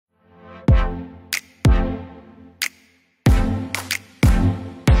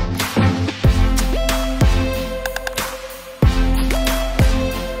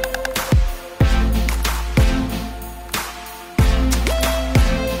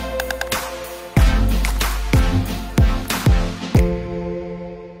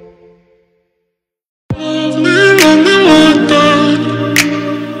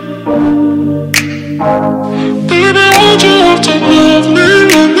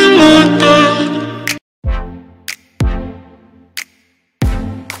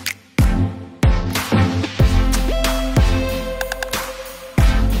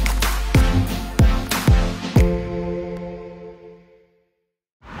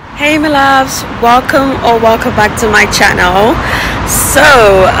Hey my loves, welcome back to my channel. So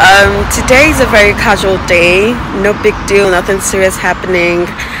today is a very casual day, no big deal, nothing serious happening.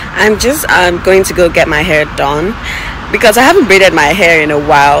 I'm just going to go get my hair done because I haven't braided my hair in a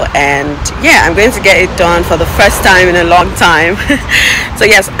while, and yeah, I'm going to get it done for the first time in a long time. So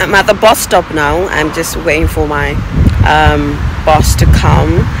yes, I'm at the bus stop now. I'm just waiting for my bus to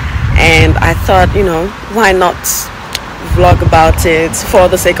come, and I thought, why not vlog about it for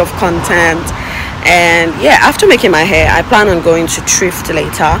the sake of content. And yeah, after making my hair, I plan on going to thrift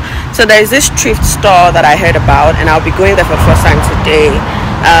later. So there is this thrift store that I heard about, and I'll be going there for the first time today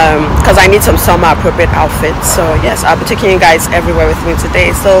because I need some summer appropriate outfits. So yes, I'll be taking you guys everywhere with me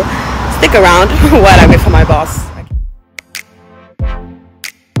today, so stick around while I wait for my boss.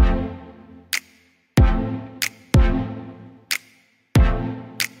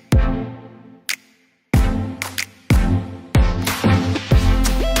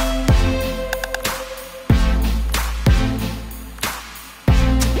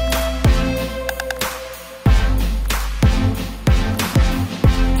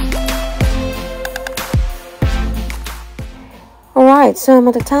 Alright, so I'm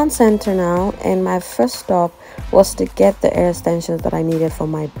at the town center now, and my first stop was to get the hair extensions that I needed for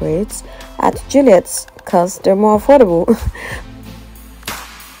my braids at Juliet's because they're more affordable.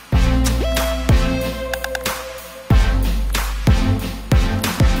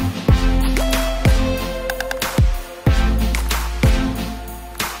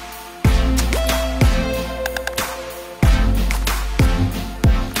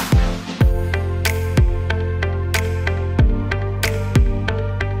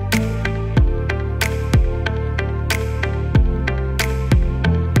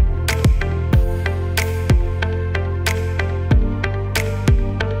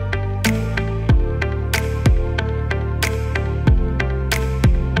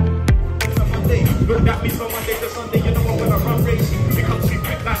 Look at me from Monday to Sunday, you know when I run race. It comes to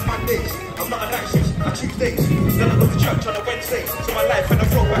quick like Mondays. I'm not a night shift, I Tuesdays. Then I go to church on a Wednesday. So my life and I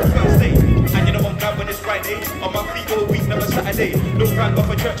throw back Thursday. And you know I'm glad when it's Friday. On my feet all week, never Saturday. Look round off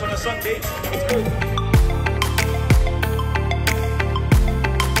for church on a Sunday. It's cool.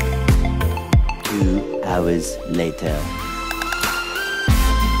 2 hours later.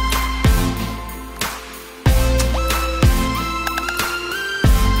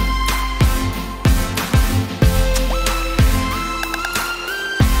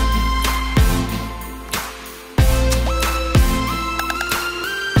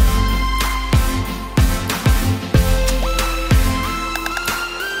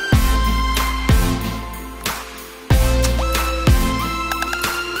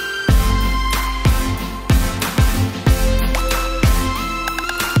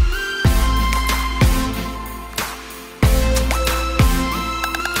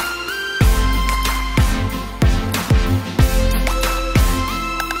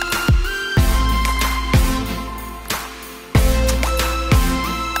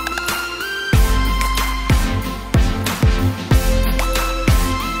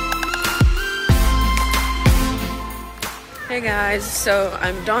 Hey guys, so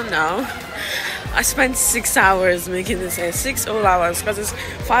I'm done now. I spent 6 hours making this hair, 6 whole hours, because it's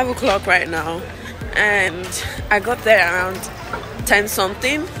 5 o'clock right now, and I got there around 10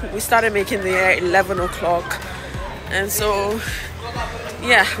 something. We started making the hair 11 o'clock, and so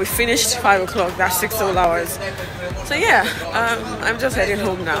yeah, we finished 5 o'clock. That's 6 whole hours. So yeah, I'm just heading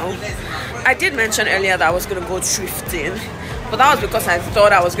home now. I did mention earlier that I was gonna go thrifting, but that was because I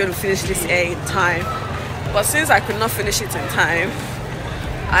thought I was going to finish this hair in time. But since I could not finish it in time,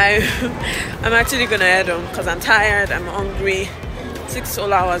 I'm actually gonna head home because I'm tired, I'm hungry. 6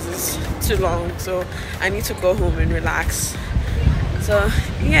 whole hours is too long, so I need to go home and relax. So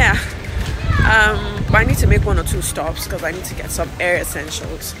yeah, but I need to make 1 or 2 stops because I need to get some hair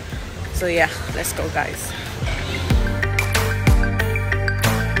essentials. So yeah, let's go guys.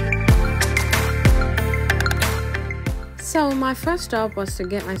 So my first stop was to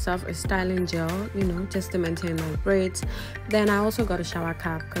get myself a styling gel, just to maintain my braids. Then I also got a shower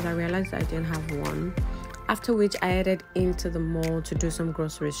cap because I realized I didn't have one. After which I headed into the mall to do some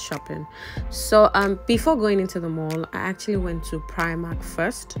groceries shopping. So before going into the mall, I actually went to Primark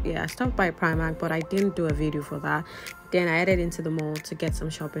first. Yeah, I stopped by Primark, but I didn't do a video for that then I headed into the mall to get some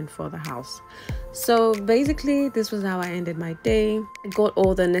shopping for the house. So basically this was how I ended my day. I got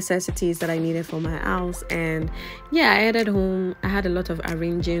all the necessities that I needed for my house, and yeah, I headed home. I had a lot of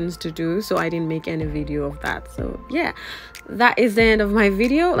arranging to do, so I didn't make any video of that. So yeah, that is the end of my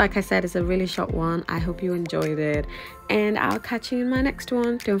video. Like I said, it's a really short one. I hope you enjoyed it, and I'll catch you in my next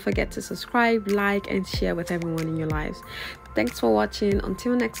one. Don't forget to subscribe, like, and share with everyone in your lives. Thanks for watching.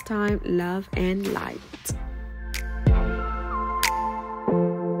 Until next time, love and light.